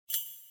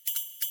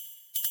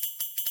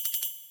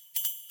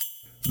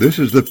This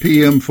is the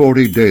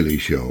PM40 Daily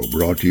Show,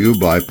 brought to you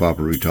by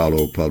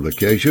Paperitalo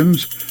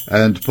Publications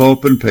and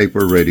Pulp and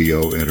Paper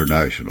Radio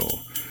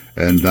International.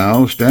 And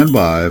now, stand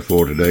by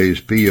for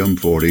today's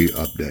PM40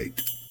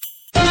 update.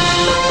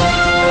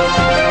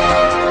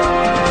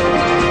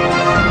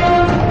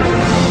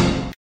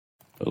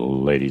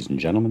 Ladies and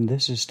gentlemen,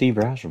 this is Steve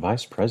Roush,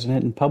 Vice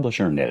President and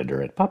Publisher and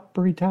Editor at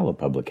Paperitalo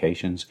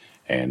Publications,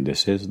 and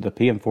this is the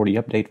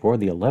PM40 update for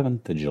the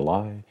 11th of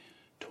July,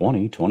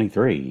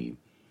 2023.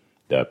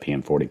 The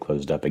PM40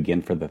 closed up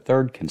again for the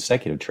third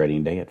consecutive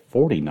trading day at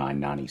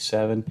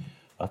 $49.97,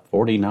 up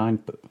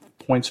 49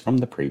 points from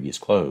the previous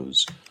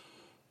close.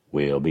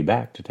 We'll be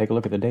back to take a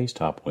look at the day's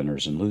top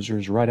winners and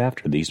losers right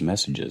after these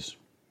messages.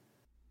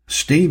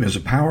 Steam is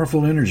a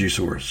powerful energy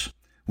source.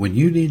 When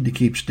you need to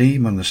keep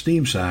steam on the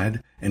steam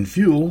side and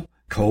fuel,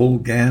 coal,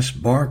 gas,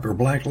 bark, or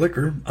black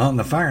liquor on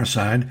the fire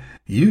side,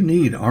 you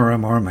need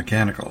RMR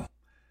Mechanical.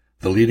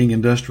 The leading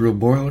industrial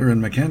boiler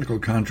and mechanical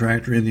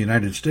contractor in the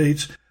United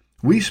States,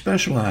 we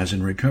specialize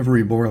in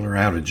recovery boiler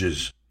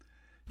outages.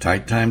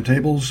 Tight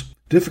timetables,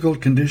 difficult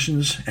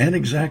conditions, and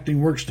exacting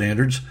work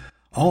standards,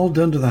 all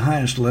done to the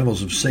highest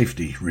levels of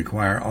safety,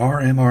 require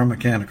RMR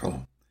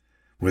Mechanical.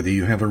 Whether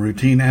you have a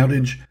routine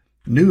outage,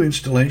 new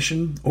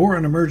installation, or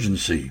an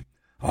emergency,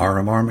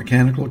 RMR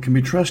Mechanical can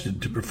be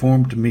trusted to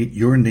perform to meet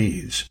your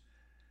needs.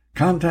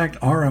 Contact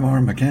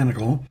RMR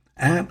Mechanical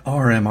at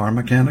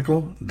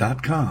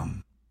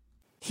rmrmechanical.com.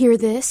 Hear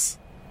this?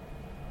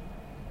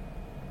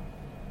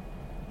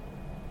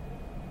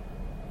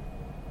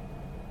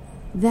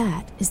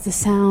 That is the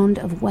sound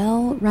of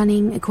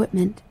well-running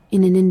equipment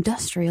in an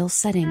industrial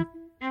setting.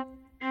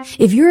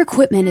 If your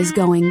equipment is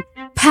going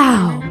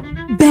pow,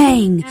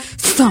 bang,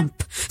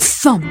 thump,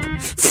 thump,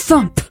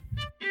 thump,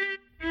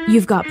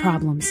 you've got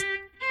problems.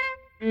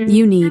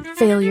 You need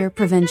Failure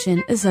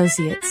Prevention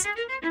Associates.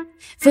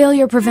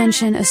 Failure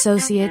Prevention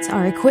Associates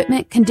are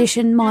equipment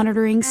condition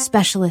monitoring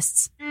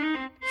specialists.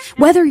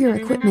 Whether your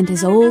equipment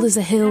is old as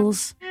the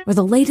hills or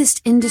the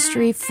latest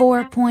Industry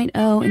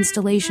 4.0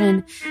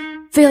 installation,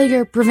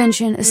 Failure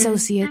Prevention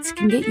Associates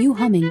can get you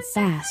humming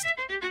fast.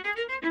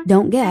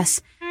 Don't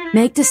guess.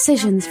 Make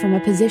decisions from a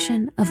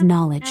position of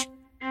knowledge.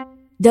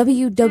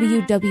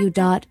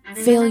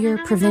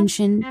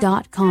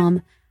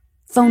 www.failureprevention.com.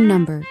 Phone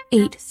number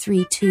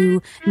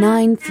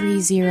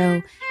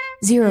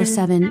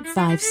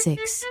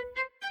 832-930-0756.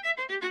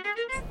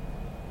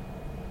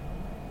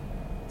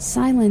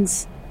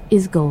 Silence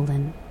is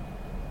golden.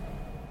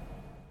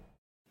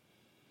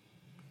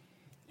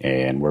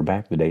 And we're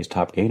back. The day's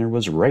top gainer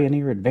was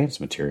Rayonier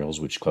Advanced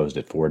Materials, which closed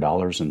at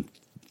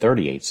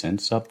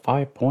 $4.38, up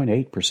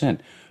 5.8%.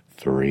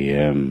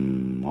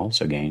 3M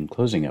also gained,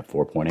 closing up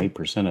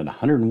 4.8% at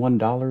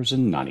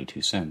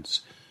 $101.92.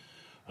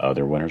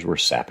 Other winners were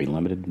Sappi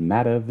Limited,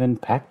 Mativ, and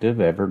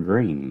Pactiv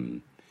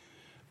Evergreen.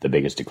 The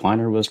biggest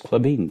decliner was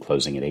Klabin,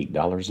 closing at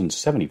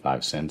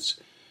 $8.75,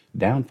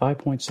 down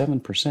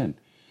 5.7%.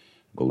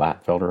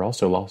 Glatfelter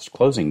also lost,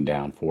 closing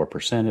down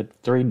 4%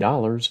 at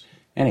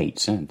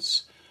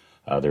 $3.08.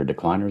 Other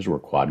decliners were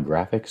Quad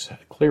Graphics,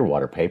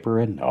 Clearwater Paper,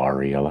 and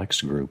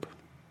RELX Group.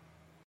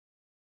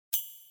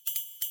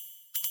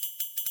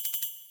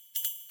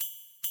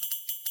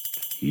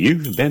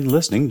 You've been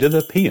listening to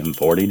the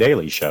PM40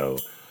 Daily Show.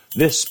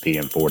 This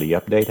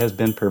PM40 update has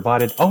been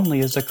provided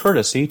only as a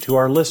courtesy to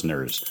our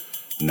listeners.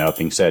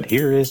 Nothing said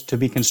here is to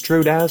be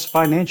construed as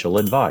financial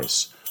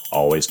advice.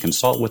 Always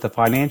consult with a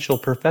financial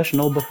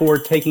professional before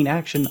taking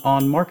action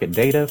on market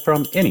data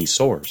from any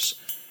source.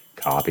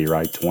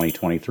 Copyright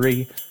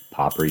 2023,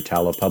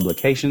 Paperitalo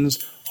Publications,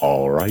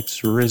 all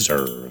rights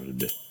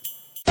reserved.